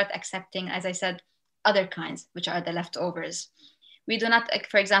can start accepting, as I said, other kinds, which are the leftovers. We do not,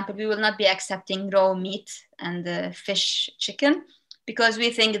 for example, we will not be accepting raw meat and fish, chicken, because we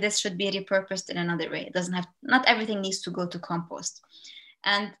think this should be repurposed in another way. It doesn't have, not everything needs to go to compost.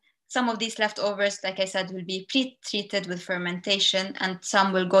 And some of these leftovers, like I said, will be pre-treated with fermentation, and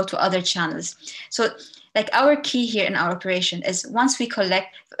some will go to other channels. So like our key here in our operation is once we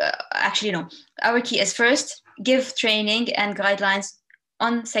collect, our key is first give training and guidelines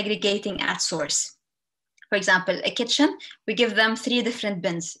on segregating at source. For example, a kitchen, we give them 3 different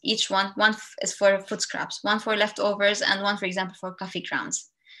bins. Each one is for food scraps, one for leftovers, and one, for example, for coffee grounds.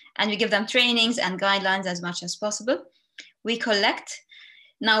 And we give them trainings and guidelines as much as possible. We collect.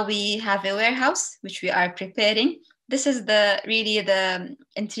 Now we have a warehouse, which we are preparing. this is really the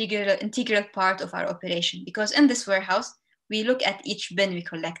integral part of our operation, because in this warehouse, we look at each bin we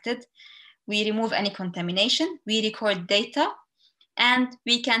collected, we remove any contamination, we record data, and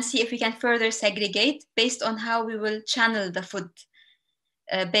we can see if we can further segregate based on how we will channel the food,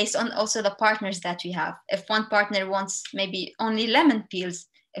 based on also the partners that we have. If one partner wants maybe only lemon peels,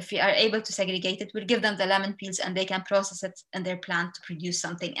 if we are able to segregate it, we'll give them the lemon peels and they can process it in their plant to produce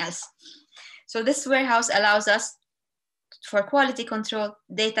something else. So this warehouse allows us for quality control,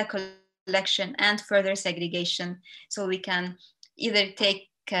 data collection, and further segregation. So we can either take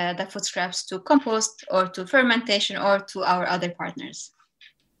the food scraps to compost or to fermentation or to our other partners.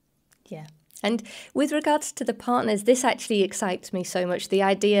 Yeah. And with regards to the partners, this actually excites me so much. The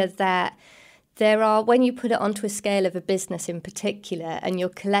idea that there are, when you put it onto a scale of a business in particular, and you're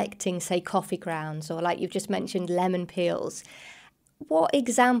collecting, say, coffee grounds, or like you've just mentioned, lemon peels, what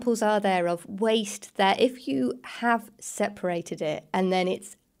examples are there of waste that if you have separated it and then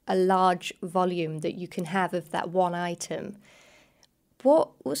it's a large volume that you can have of that one item,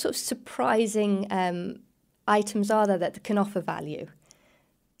 what sort of surprising items are there that can offer value?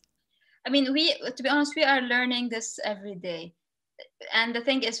 I mean, to be honest, we are learning this every day. And the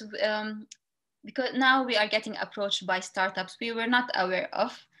thing is, because now we are getting approached by startups we were not aware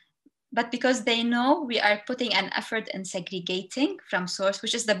of, but because they know we are putting an effort in segregating from source,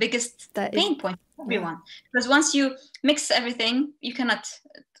 which is the biggest pain point for everyone. Because once you mix everything,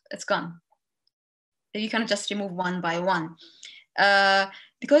 it's gone. You cannot just remove one by one.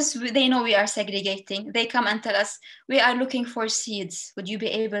 Because they know we are segregating, they come and tell us, we are looking for seeds. Would you be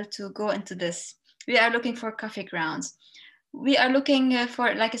able to go into this? We are looking for coffee grounds. We are looking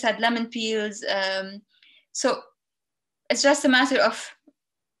for, like I said, lemon peels. So it's just a matter of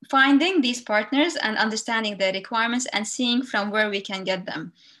finding these partners and understanding their requirements and seeing from where we can get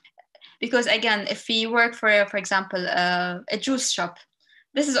them. Because again, if we work for example, a juice shop,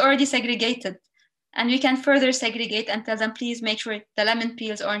 this is already segregated. And we can further segregate and tell them, please make sure the lemon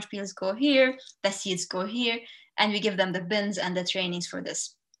peels, orange peels go here, the seeds go here, and we give them the bins and the trainings for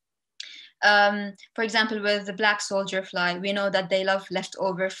this. For example, with the black soldier fly, we know that they love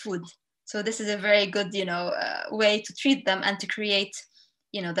leftover food. So this is a very good, way to treat them and to create,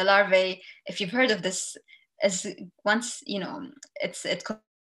 the larvae. If you've heard of this, as once, it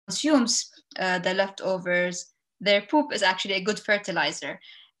consumes the leftovers, their poop is actually a good fertilizer.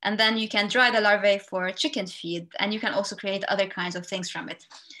 And then you can dry the larvae for chicken feed, and you can also create other kinds of things from it.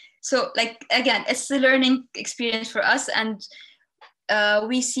 So again, it's a learning experience for us. And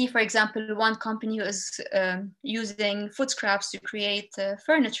we see, for example, one company who is using food scraps to create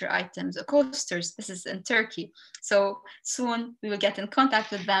furniture items, coasters. This is in Turkey. So soon we will get in contact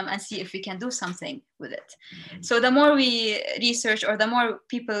with them and see if we can do something with it. So the more we research, or the more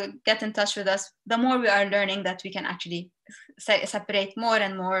people get in touch with us, the more we are learning that we can actually separate more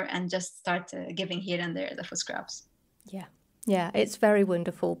and more and just start giving here and there the food scraps. Yeah, it's very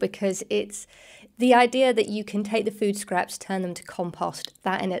wonderful, because it's the idea that you can take the food scraps, turn them to compost.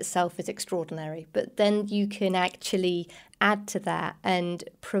 That in itself is extraordinary. But then you can actually add to that and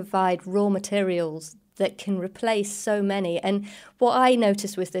provide raw materials that can replace so many. And what I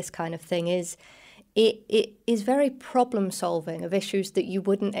notice with this kind of thing is it is very problem solving of issues that you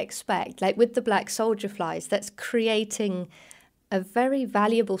wouldn't expect. Like with the black soldier flies, that's creating a very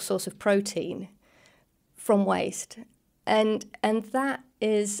valuable source of protein from waste. And that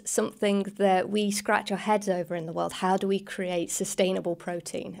is something that we scratch our heads over in the world. How do we create sustainable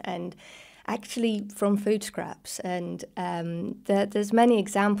protein? And actually from food scraps. And there's many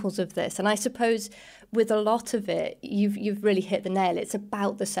examples of this. And I suppose with a lot of it, you've really hit the nail. It's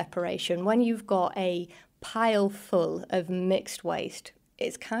about the separation. When you've got a pile full of mixed waste,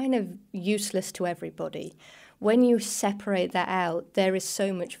 it's kind of useless to everybody. When you separate that out, there is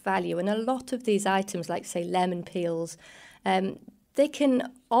so much value. And a lot of these items, like, say, lemon peels, they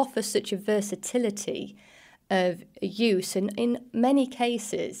can offer such a versatility of use. And in many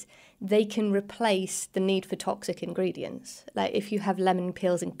cases, they can replace the need for toxic ingredients. Like if you have lemon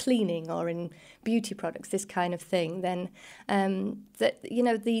peels in cleaning or in beauty products, this kind of thing, then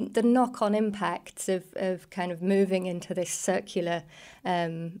the knock-on impacts of kind of moving into this circular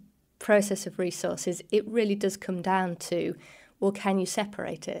process of resources, it really does come down to, well, can you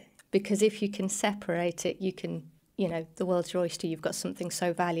separate it? Because if you can separate it, you can, the world's your oyster, you've got something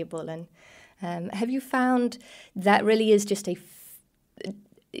so valuable. And have you found that really is just a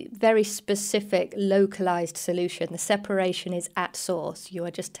very specific, localized solution? The separation is at source. You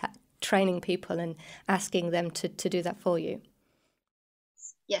are just training people and asking them to do that for you.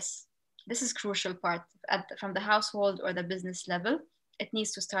 Yes, this is crucial part from the household or the business level. It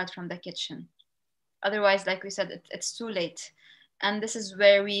needs to start from the kitchen. Otherwise, like we said, it's too late. And this is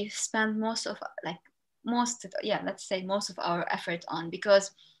where we spend most of let's say most of our effort on,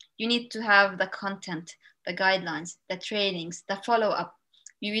 because you need to have the content, the guidelines, the trainings, the follow-up.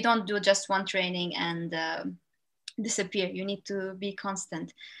 We don't do just one training and disappear. You need to be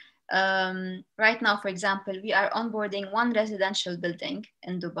constant. Right now, for example, we are onboarding one residential building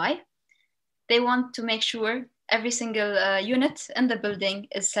in Dubai. They want to make sure every single unit in the building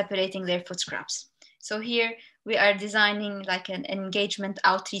is separating their food scraps. So here we are designing like an engagement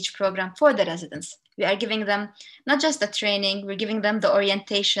outreach program for the residents. We are giving them not just the training, we're giving them the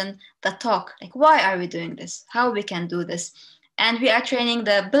orientation, the talk, like why are we doing this, how we can do this. And we are training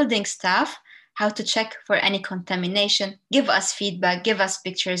the building staff how to check for any contamination, give us feedback, give us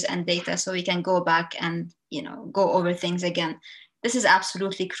pictures and data so we can go back and go over things again. This is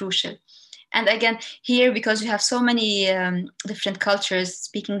absolutely crucial. And again, here, because we have so many different cultures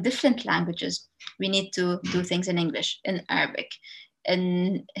speaking different languages, we need to do things in English, in Arabic,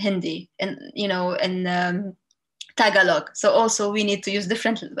 in Hindi, in Tagalog. So also we need to use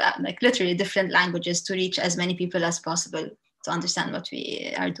different, like literally different languages to reach as many people as possible to understand what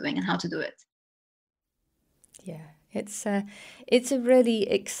we are doing and how to do it. Yeah, it's a really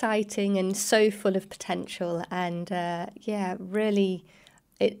exciting and so full of potential, and really,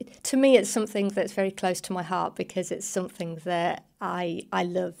 to me, it's something that's very close to my heart, because it's something that I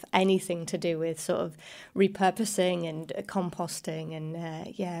love anything to do with, sort of repurposing and composting, and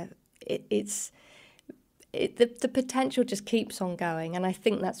the potential just keeps on going, and I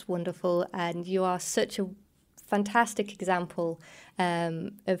think that's wonderful. And you are such a fantastic example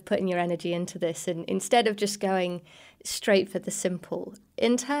of putting your energy into this, and instead of just going straight for the simple.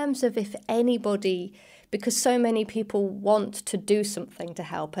 In terms of if anybody, because so many people want to do something to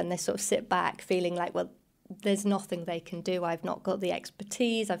help, and they sort of sit back feeling like, well, there's nothing they can do. I've not got the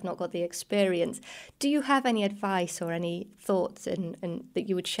expertise. I've not got the experience. Do you have any advice or any thoughts and that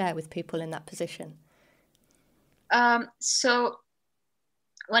you would share with people in that position? So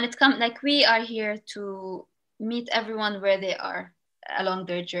when it comes, like, we are here to meet everyone where they are along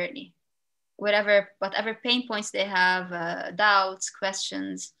their journey, whatever pain points they have, doubts,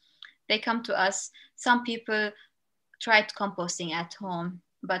 questions, they come to us. Some people tried composting at home,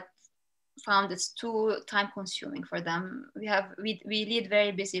 but found it's too time consuming for them. We lead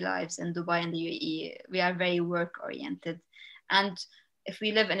very busy lives in Dubai and the UAE. We are very work oriented. And if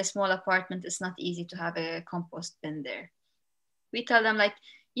we live in a small apartment, it's not easy to have a compost bin there. We tell them, like,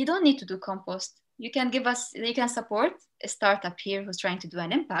 you don't need to do compost. You can support a startup here who's trying to do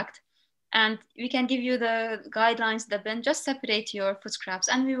an impact, and we can give you the guidelines, the bin, just separate your food scraps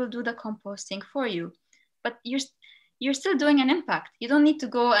and we will do the composting for you. But you're still doing an impact. You don't need to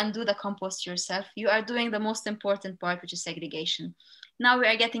go and do the compost yourself. You are doing the most important part, which is segregation. Now we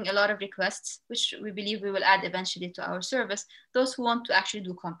are getting a lot of requests, which we believe we will add eventually to our service, those who want to actually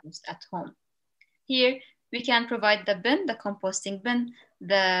do compost at home. Here, we can provide the bin, the composting bin,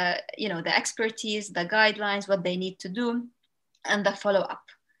 the expertise, the guidelines, what they need to do, and the follow-up.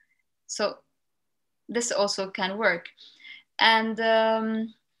 So this also can work. And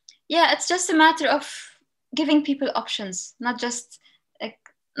it's just a matter of giving people options, not just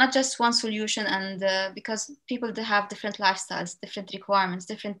one solution. And because people have different lifestyles, different requirements,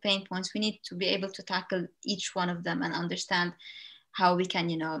 different pain points, we need to be able to tackle each one of them and understand how we can,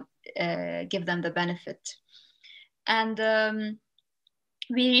 give them the benefit. And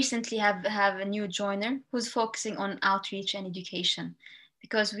we recently have a new joiner who's focusing on outreach and education,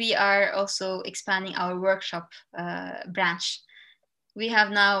 because we are also expanding our workshop branch. We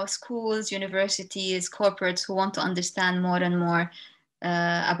have now schools, universities, corporates who want to understand more and more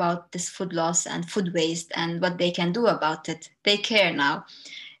about this food loss and food waste and what they can do about it. They care now.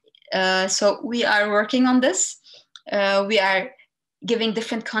 So we are working on this. We are giving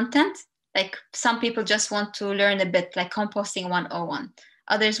different content. Like, some people just want to learn a bit, like composting 101.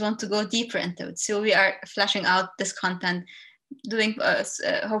 Others want to go deeper into it. So we are fleshing out this content, doing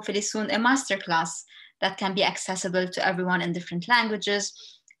hopefully soon a masterclass that can be accessible to everyone in different languages,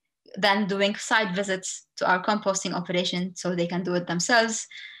 then doing site visits to our composting operation so they can do it themselves,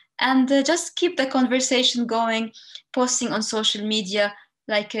 and just keep the conversation going, posting on social media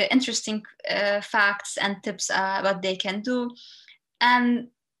like interesting facts and tips what they can do, and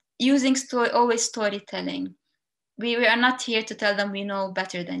using always storytelling. We are not here to tell them we know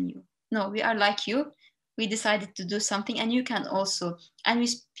better than you. No, we are like you. We decided to do something and you can also, and we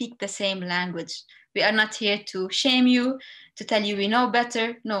speak the same language. We are not here to shame you, to tell you we know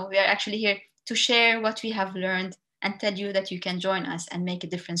better. No, we are actually here to share what we have learned and tell you that you can join us and make a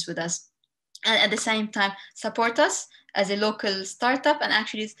difference with us. and at the same time support us as a local startup and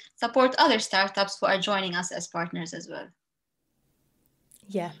actually support other startups who are joining us as partners as well.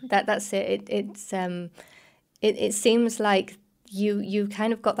 Yeah, that's it. It seems like you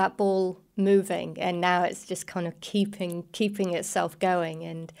kind of got that ball moving, and now it's just kind of keeping itself going,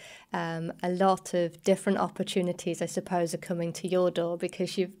 and a lot of different opportunities, I suppose, are coming to your door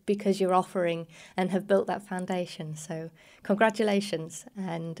because you're offering and have built that foundation. So congratulations,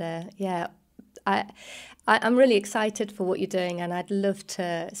 and yeah. I'm really excited for what you're doing, and I'd love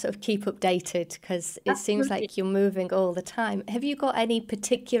to sort of keep updated because it seems Absolutely. like you're moving all the time. Have you got any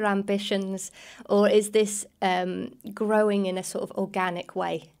particular ambitions, or is this growing in a sort of organic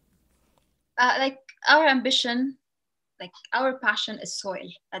way? Like our ambition, like our passion is soil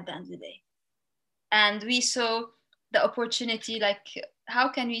at the end of the day. And we saw the opportunity, like how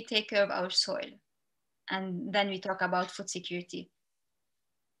can we take care of our soil? And then we talk about food security.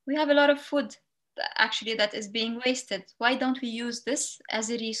 We have a lot of food actually that is being wasted. Why don't we use this as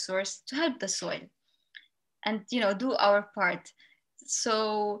a resource to help the soil and do our part?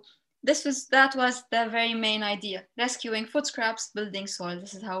 So that was the very main idea: rescuing food scraps, building soil.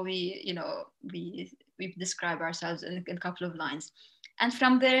 This is how we describe ourselves in a couple of lines. And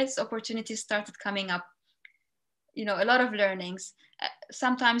from there, opportunities started coming up. A lot of learnings.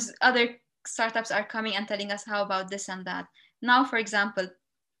 Sometimes other startups are coming and telling us, how about this and that. Now, for example,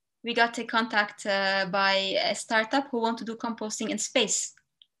 we got a contact by a startup who want to do composting in space.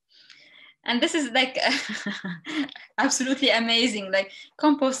 And this is like absolutely amazing, like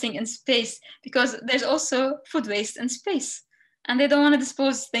composting in space, because there's also food waste in space and they don't want to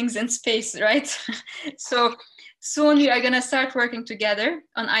dispose things in space, right? So soon we are going to start working together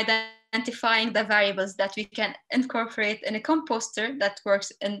on identifying the variables that we can incorporate in a composter that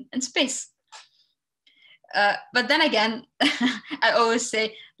works in space. But then again, I always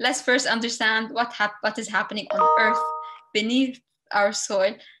say, let's first understand what is happening on Earth beneath our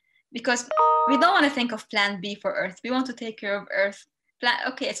soil, because we don't want to think of plan B for Earth. We want to take care of Earth.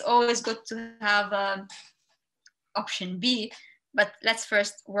 Okay, it's always good to have option B, but let's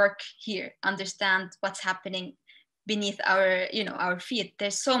first work here, understand what's happening beneath our feet.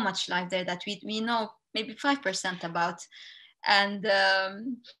 There's so much life there that we know maybe 5% about. And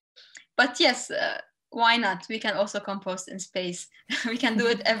but yes, why not? We can also compost in space. We can do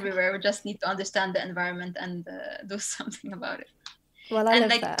it everywhere. We just need to understand the environment and do something about it. Well, I And love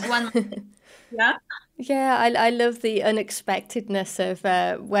like that. yeah, Yeah, I love the unexpectedness of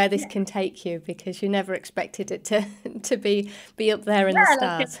where this yeah, can take you because you never expected it to to be up there in the yeah,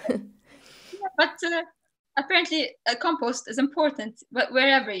 like stars. yeah, but apparently a compost is important, but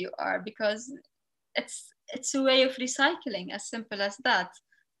wherever you are, because it's a way of recycling, as simple as that.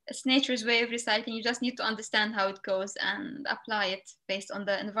 It's nature's way of recycling. You just need to understand how it goes and apply it based on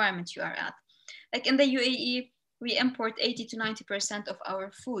the environment you are at. Like in the UAE, we import 80 to 90% of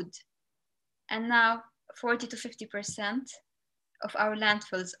our food, and now 40 to 50% of our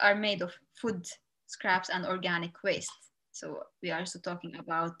landfills are made of food scraps and organic waste. So we are also talking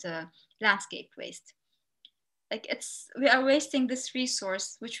about landscape waste. Like we are wasting this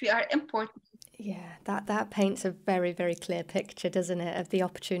resource which we are importing, Yeah, that paints a very, very clear picture, doesn't it, of the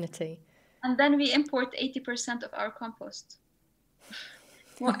opportunity. and then we import 80% of our compost.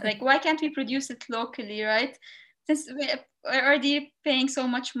 Why can't we produce it locally, right? Since we're already paying so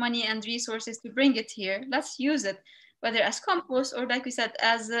much money and resources to bring it here, let's use it, whether as compost or, like we said,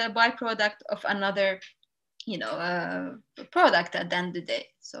 as a byproduct of another, product at the end of the day.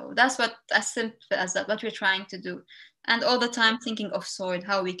 So that's as simple as that, what we're trying to do. And all the time thinking of soil,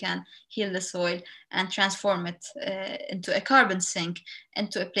 how we can heal the soil and transform it into a carbon sink,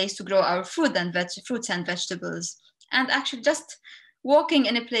 into a place to grow our fruits and vegetables. And actually just walking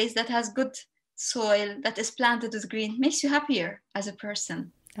in a place that has good soil, that is planted with green, makes you happier as a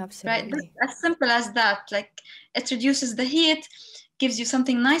person, right? Absolutely. As simple as that. Like it reduces the heat, gives you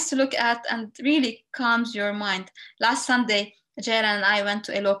something nice to look at, and really calms your mind. Last Sunday, Jaira and I went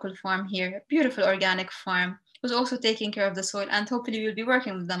to a local farm here, a beautiful organic farm, who's also taking care of the soil, and hopefully we'll be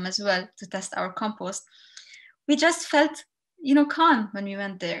working with them as well to test our compost. We just felt, calm when we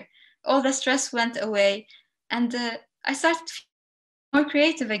went there. All the stress went away, and I started more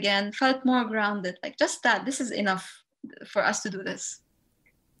creative again, felt more grounded. Like just that, this is enough for us to do this.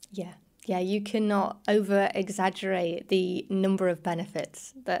 Yeah. Yeah, you cannot over exaggerate the number of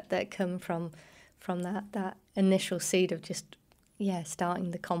benefits that come from that initial seed of just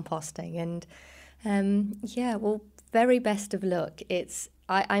starting the composting. And yeah, well, very best of luck.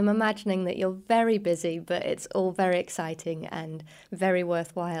 I'm imagining that you're very busy, but it's all very exciting and very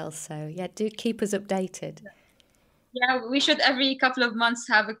worthwhile. So yeah, do keep us updated. Yeah, we should every couple of months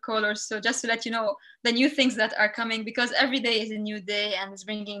have a call or so, just to let you know the new things that are coming, because every day is a new day and it's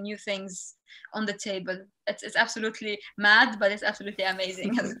bringing new things on the table. It's absolutely mad, but it's absolutely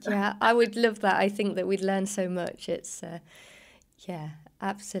amazing. Yeah, I would love that. I think that we'd learn so much. Yeah,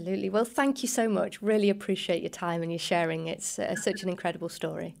 absolutely. Well, thank you so much. Really appreciate your time and your sharing. It's such an incredible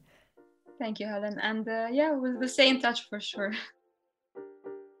story. Thank you, Helen. And yeah, we'll stay in touch for sure.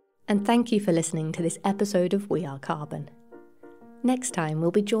 And thank you for listening to this episode of We Are Carbon. Next time,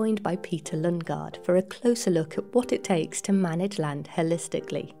 we'll be joined by Peter Lundgaard for a closer look at what it takes to manage land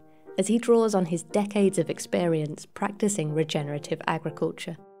holistically, as he draws on his decades of experience practicing regenerative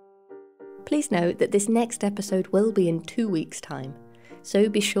agriculture. Please note that this next episode will be in 2 weeks' time, so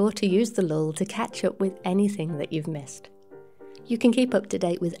be sure to use the lull to catch up with anything that you've missed. You can keep up to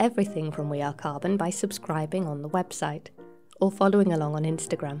date with everything from We Are Carbon by subscribing on the website or following along on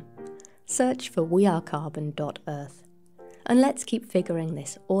Instagram. Search for wearecarbon.earth. And let's keep figuring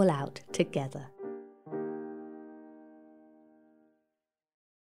this all out together.